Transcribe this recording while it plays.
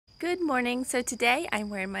Good morning. So today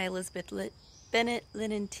I'm wearing my Elizabeth Bennett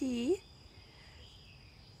linen tee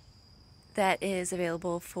that is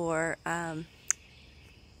available for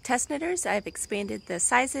test knitters. I've expanded the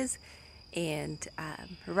sizes and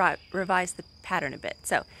revised the pattern a bit.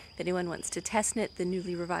 So if anyone wants to test knit the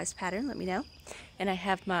newly revised pattern, let me know. And I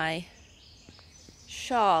have my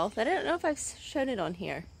shawl that I don't know if I've shown it on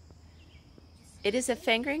here. It is a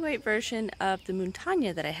fingering weight version of the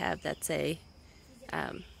Montagne that I have. That's a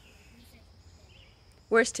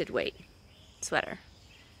worsted weight sweater,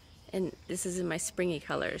 and this is in my springy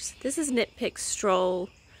colors. This is Knit Picks Stroll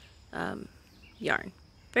yarn,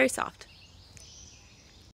 very soft.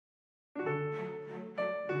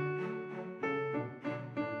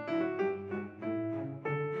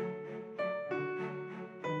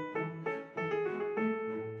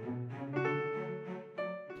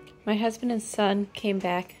 My husband and son came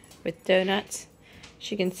back with donuts.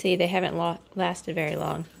 As you can see, they haven't lasted very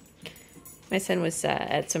long. My son was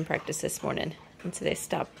at some practice this morning, and so they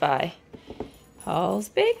stopped by Paul's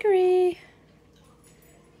Bakery.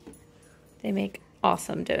 They make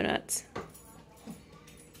awesome donuts.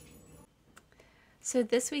 So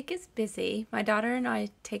this week is busy. My daughter and I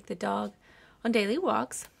take the dog on daily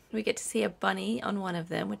walks. We get to see a bunny on one of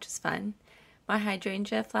them, which is fun. My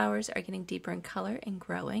hydrangea flowers are getting deeper in color and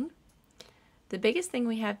growing. The biggest thing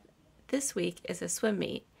we have this week is a swim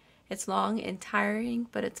meet. It's long and tiring,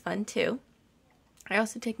 but it's fun too. I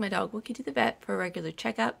also take my dog Wookie to the vet for a regular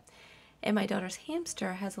checkup, and my daughter's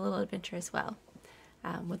hamster has a little adventure as well.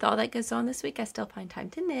 With all that goes on this week, I still find time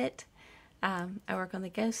to knit. I work on the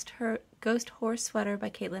Ghost Horse sweater by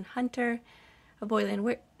Caitlin Hunter, a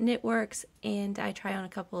Boyland Knitworks, and I try on a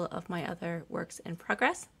couple of my other works in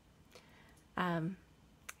progress. Yeah,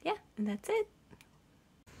 and that's it.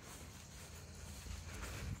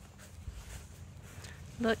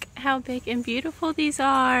 Look how big and beautiful these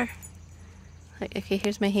are. Okay,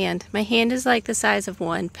 here's my hand. My hand is like the size of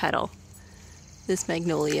one petal. This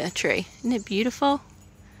magnolia tree. Isn't it beautiful?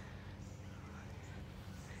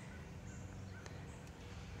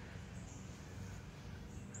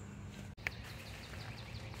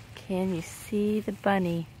 Can you see the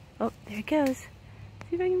bunny? Oh, there it goes. See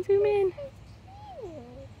if I can zoom in.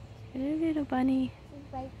 Hello, little bunny.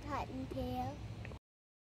 White cottontail.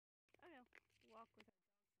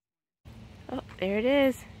 Oh, there it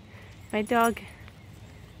is. My dog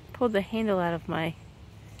pulled the handle out of my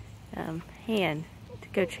hand to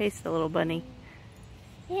go chase the little bunny.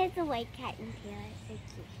 Here's a white cottontail. It's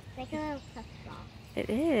so cute. It's like a little puffball. It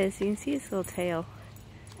is. You can see its little tail.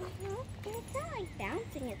 It's not like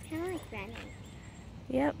bouncing. It's kind of like running.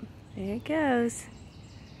 Yep. There it goes.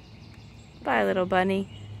 Bye, little bunny.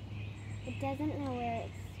 It doesn't know where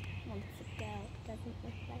it wants to go. It doesn't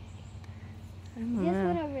look like. It just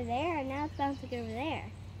went over there, and now it's bouncing over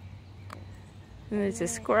there. And there's a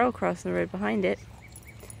squirrel crossing the road behind it.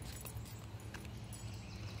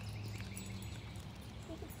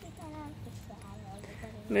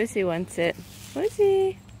 Moosey wants it.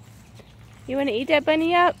 Moosey! You want to eat that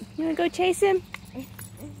bunny up? You want to go chase him?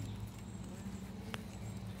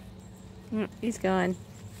 He's gone.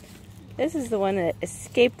 This is the one that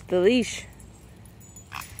escaped the leash.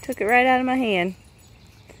 Took it right out of my hand.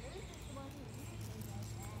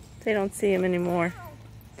 They don't see him anymore.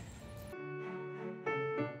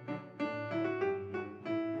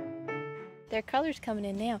 Their color's coming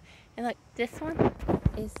in now. And look, this one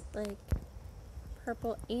is like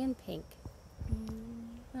purple and pink.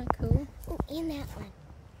 Isn't that cool? Oh, and that one.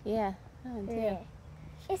 Yeah, that one too. Yeah.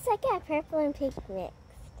 It's like a purple and pink mixed.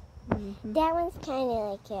 Mm-hmm. That one's kind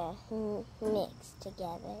of like a mixed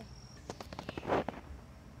together.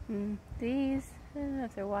 These, I don't know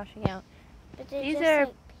if they're washing out. But they're These just are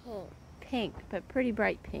like pink, but pretty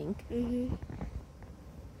bright pink. Mm-hmm.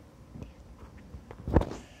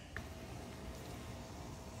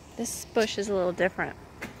 This bush is a little different.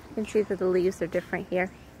 You can see that the leaves are different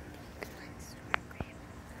here.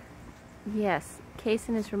 Yes,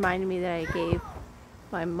 Kason is reminding me that I gave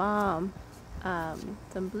my mom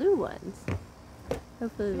some blue ones.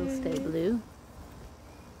 Hopefully they'll stay blue.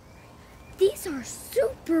 These are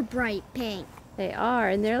super bright pink. They are,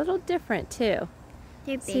 and they're a little different too.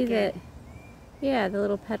 They're bigger. See that? Yeah, the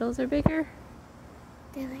little petals are bigger.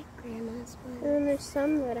 They're like grandma's ones. And then there's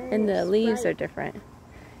some that are. And the leaves are different.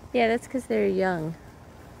 Yeah, that's because they're young.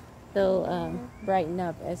 They'll brighten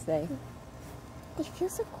up as they feel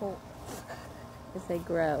so cool. As they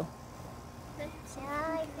grow. Like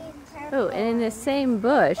oh, and in the same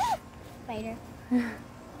bush, spider.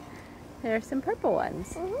 There are some purple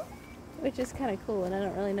ones, which is kind of cool, and I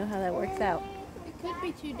don't really know how that works out. It could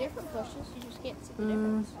be two different bushes. You just can't see the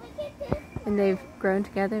difference. And they've grown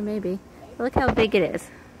together, maybe. But look how big it is.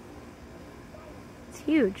 It's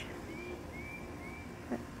huge.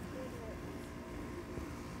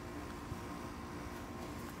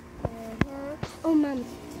 Oh, Mom.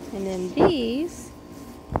 And then these.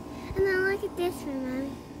 And then look at this one,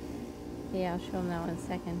 Mommy. Yeah, I'll show them that one in a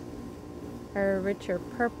second. Are a richer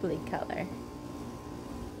purpley color.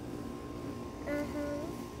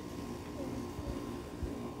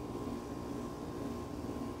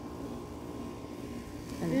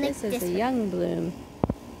 And this is a young bloom.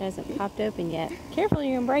 It hasn't popped open yet. Careful,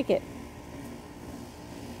 you're gonna break it.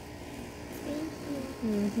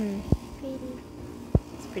 Pretty.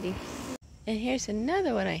 It's pretty. And here's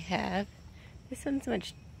another one I have. This one's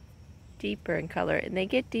much deeper in color, and they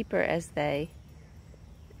get deeper as they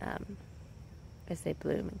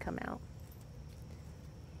bloom and come out.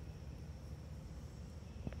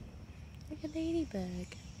 Like a ladybug.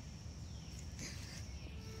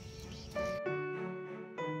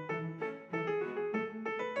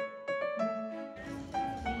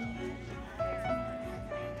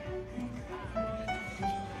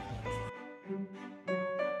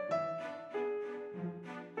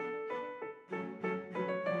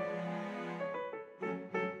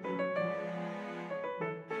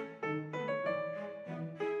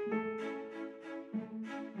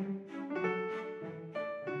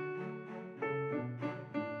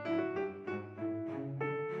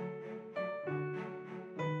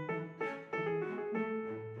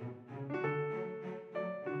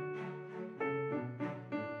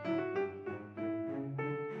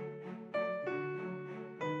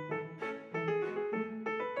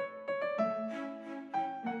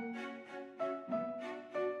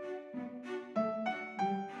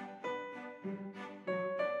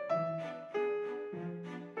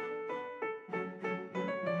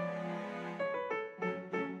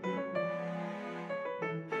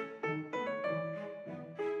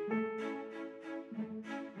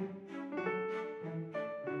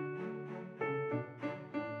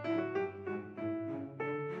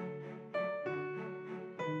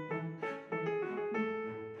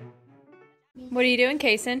 What are you doing,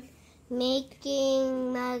 Kason?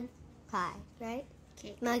 Making mug pie, right?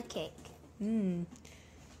 Cake. Mug cake.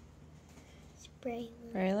 Spray.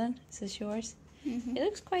 Braylon, is this yours? It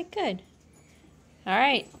looks quite good. All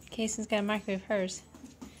right, Kason's got to microwave hers.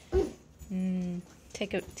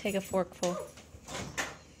 Take a forkful.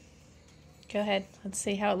 Go ahead. Let's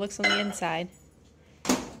see how it looks on the inside.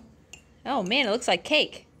 Oh man, it looks like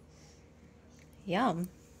cake. Yum.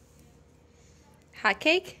 Hot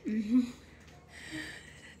cake?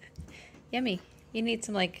 Yummy. You need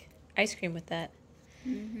some like ice cream with that.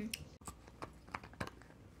 They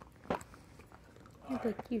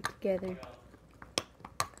look cute together.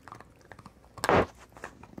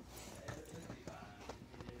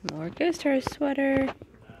 More Ghost Horse sweater.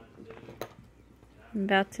 I'm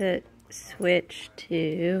about to switch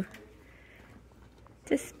to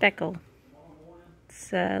this speckle.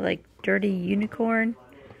 It's like Dirty Unicorn.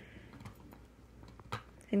 I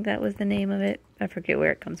think that was the name of it. I forget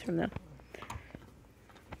where it comes from though.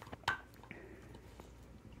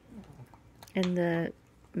 And the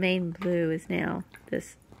main blue is now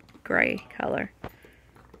this gray color.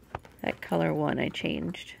 That color one I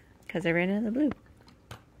changed because I ran out of the blue.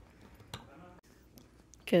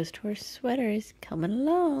 Ghost Horse sweater is coming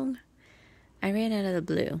along. I ran out of the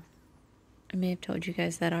blue. I may have told you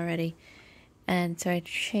guys that already. And so I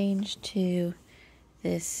changed to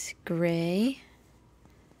this gray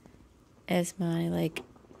as my like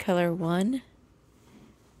color one.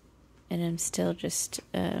 And I'm still just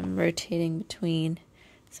rotating between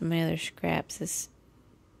some of my other scraps. This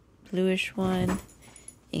bluish one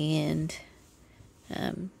and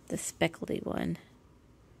the speckledy one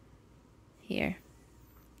here.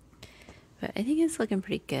 But I think it's looking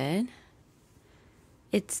pretty good.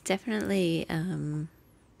 It's definitely, I don't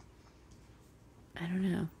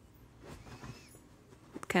know,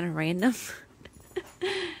 kind of random.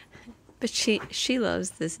 But she loves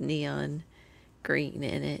this neon green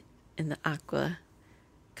in it. In the aqua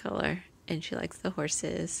color, and she likes the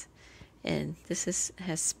horses, and this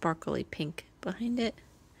has sparkly pink behind it.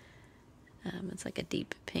 It's like a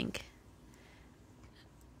deep pink,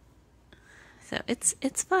 so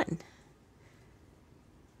it's fun.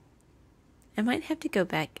 I might have to go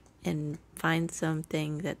back and find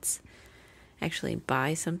something that's actually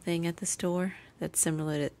buy something at the store that's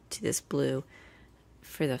similar to this blue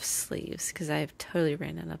for the sleeves, because I've totally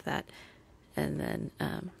ran out of that. And then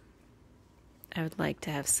I would like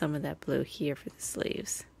to have some of that blue here for the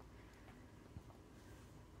sleeves.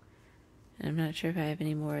 And I'm not sure if I have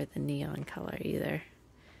any more of the neon color either.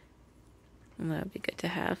 And that would be good to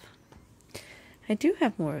have. I do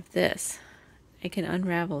have more of this. I can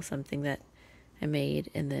unravel something that I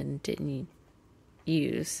made and then didn't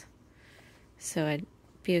use. So I'd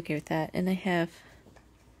be okay with that. And I have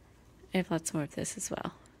lots more of this as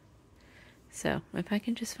well. So if I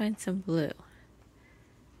can just find some blue.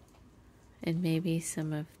 And maybe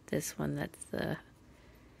some of this one that's the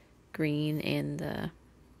green and the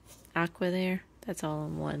aqua there. That's all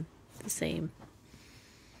in one, the same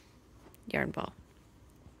yarn ball.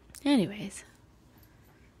 Anyways,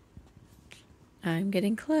 I'm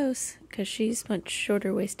getting close because she's much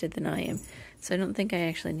shorter waisted than I am. So I don't think I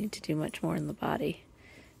actually need to do much more in the body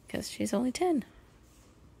because she's only 10.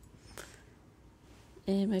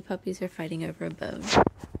 And my puppies are fighting over a bone.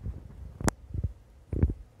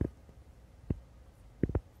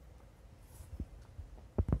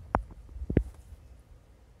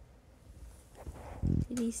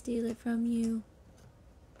 Did he steal it from you?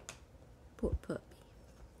 Poor puppy.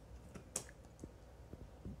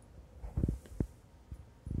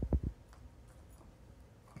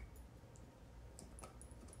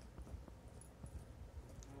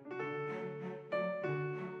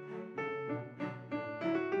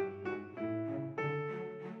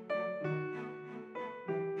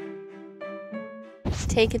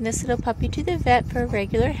 Taking this little puppy to the vet for a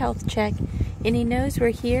regular health check, and he knows we're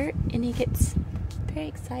here and he gets very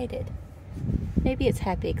excited. Maybe it's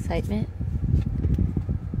happy excitement.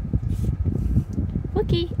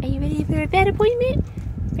 Wookie, are you ready for a vet appointment?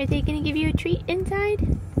 Are they going to give you a treat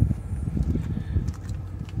inside?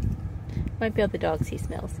 Might be all the dogs he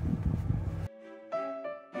smells.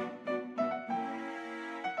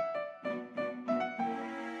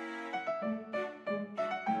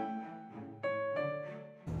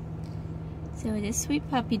 So this sweet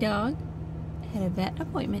puppy dog had a vet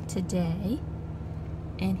appointment today,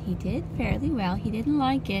 and he did fairly well. He didn't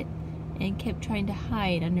like it and kept trying to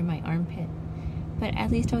hide under my armpit, but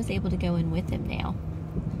at least I was able to go in with him now.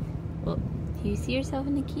 Well, do you see yourself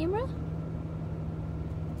in the camera?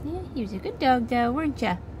 Yeah, he was a good dog though, weren't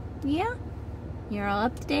ya? Yeah? You're all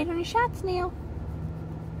up to date on your shots now.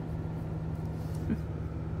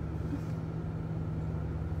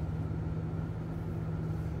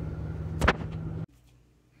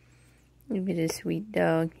 Look at this sweet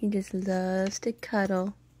dog. He just loves to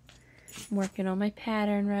cuddle. I'm working on my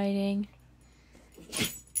pattern writing.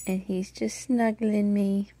 And he's just snuggling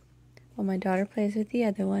me while my daughter plays with the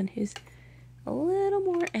other one who's a little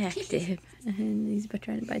more active. And he's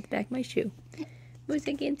trying to bite the back of my shoe. Moose,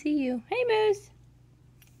 I can't see you. Hey, Moose.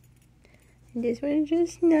 And this one's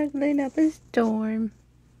just snuggling up a storm.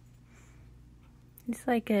 It's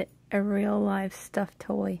like a real live stuffed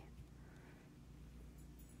toy.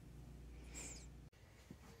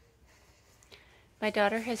 My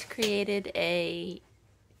daughter has created a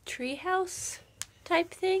treehouse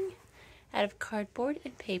type thing out of cardboard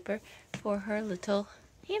and paper for her little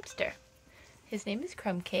hamster. His name is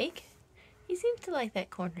Crumb Cake. He seems to like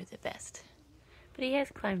that corner the best, but he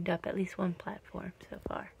has climbed up at least one platform so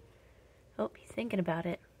far. Oh, he's thinking about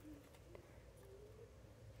it.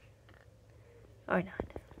 Or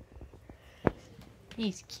not.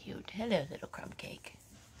 He's cute. Hello, little Crumb Cake.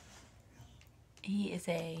 He is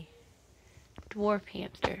a dwarf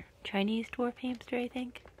hamster. Chinese dwarf hamster, I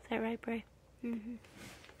think. Is that right, Bray? Mm-hmm.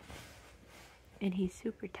 And he's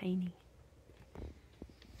super tiny.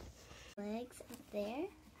 Legs up there,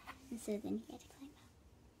 and so then you gotta climb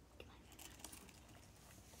up.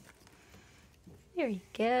 There he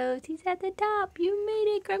goes. He's at the top. You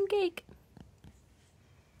made it, Crumb Cake.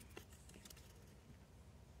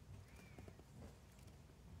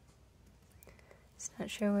 Just not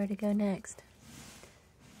sure where to go next.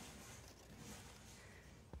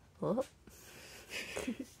 Oh.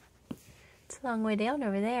 It's a long way down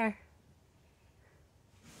over there.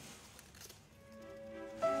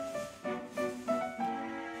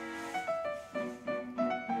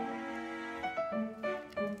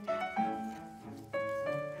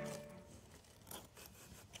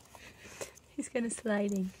 He's kind of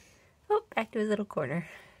sliding. Oh, back to his little corner.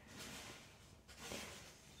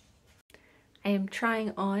 I am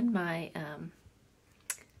trying on my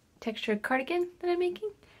textured cardigan that I'm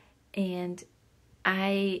making. And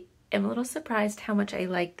I am a little surprised how much I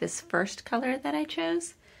like this first color that I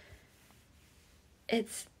chose.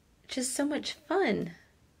 It's just so much fun.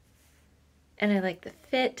 And I like the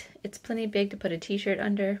fit. It's plenty big to put a t-shirt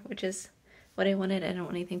under, which is what I wanted. I don't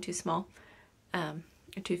want anything too small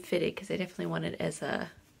or too fitted, because I definitely want it as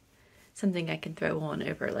something I can throw on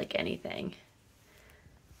over like anything.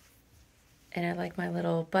 And I like my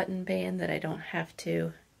little button band that I don't have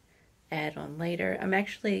to add on later. I'm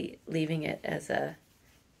actually leaving it as a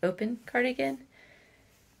open cardigan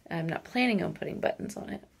I'm not planning on putting buttons on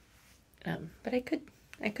it, but I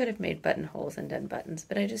could have made buttonholes and done buttons,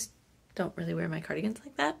 but I just don't really wear my cardigans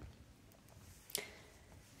like that.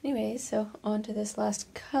 Anyway, so on to this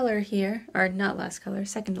last color here, or not last color,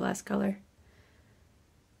 second to last color.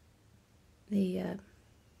 The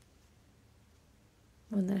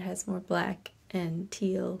one that has more black and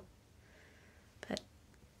teal. But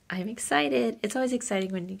I'm excited. It's always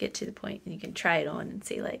exciting when you get to the point and you can try it on and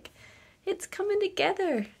see, like, it's coming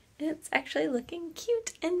together. It's actually looking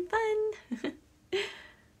cute and fun.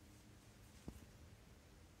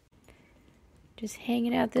 Just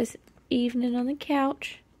hanging out this evening on the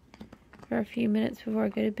couch for a few minutes before I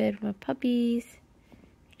go to bed with my puppies.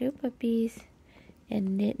 Hello, puppies.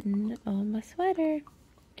 And knitting on my sweater.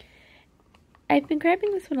 I've been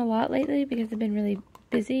grabbing this one a lot lately because I've been really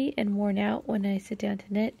busy and worn out when I sit down to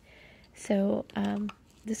knit. So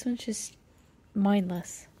this one's just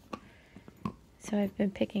mindless. So I've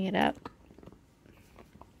been picking it up.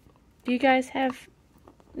 Do you guys have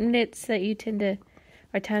knits that you tend to,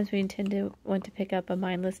 or times when you tend to want to pick up a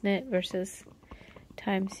mindless knit versus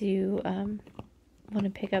times you want to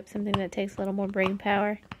pick up something that takes a little more brain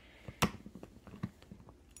power?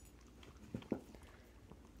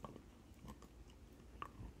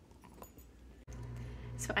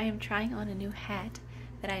 So I am trying on a new hat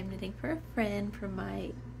that I am knitting for a friend from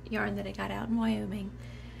my yarn that I got out in Wyoming.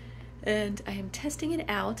 And I am testing it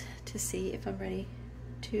out to see if I'm ready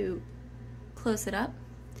to close it up.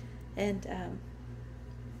 And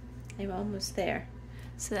I'm almost there.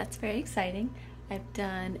 So that's very exciting. I've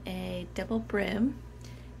done a double brim,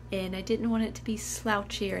 and I didn't want it to be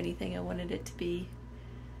slouchy or anything. I wanted it to be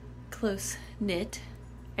close knit.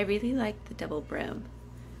 I really like the double brim.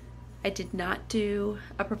 I did not do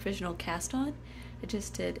a professional cast on. I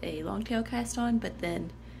just did a long tail cast on, but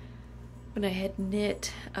then when I had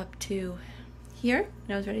knit up to here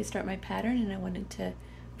and I was ready to start my pattern and I wanted to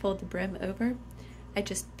fold the brim over, I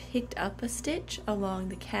just picked up a stitch along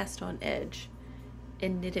the cast on edge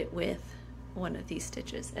and knit it with one of these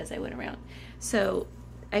stitches as I went around. So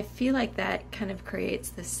I feel like that kind of creates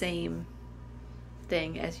the same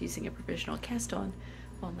thing as using a provisional cast on,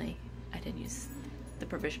 only I didn't use the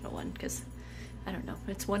provisional one because, I don't know,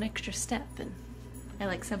 it's one extra step and I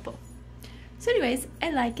like simple. So anyways, I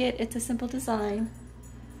like it. It's a simple design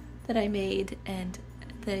that I made and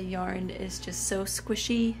the yarn is just so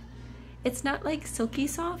squishy. It's not like silky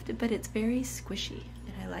soft, but it's very squishy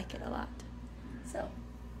and I like it a lot. So,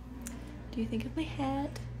 do you think of my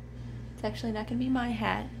hat? It's actually not going to be my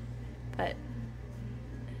hat, but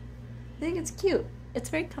I think it's cute. It's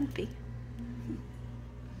very comfy.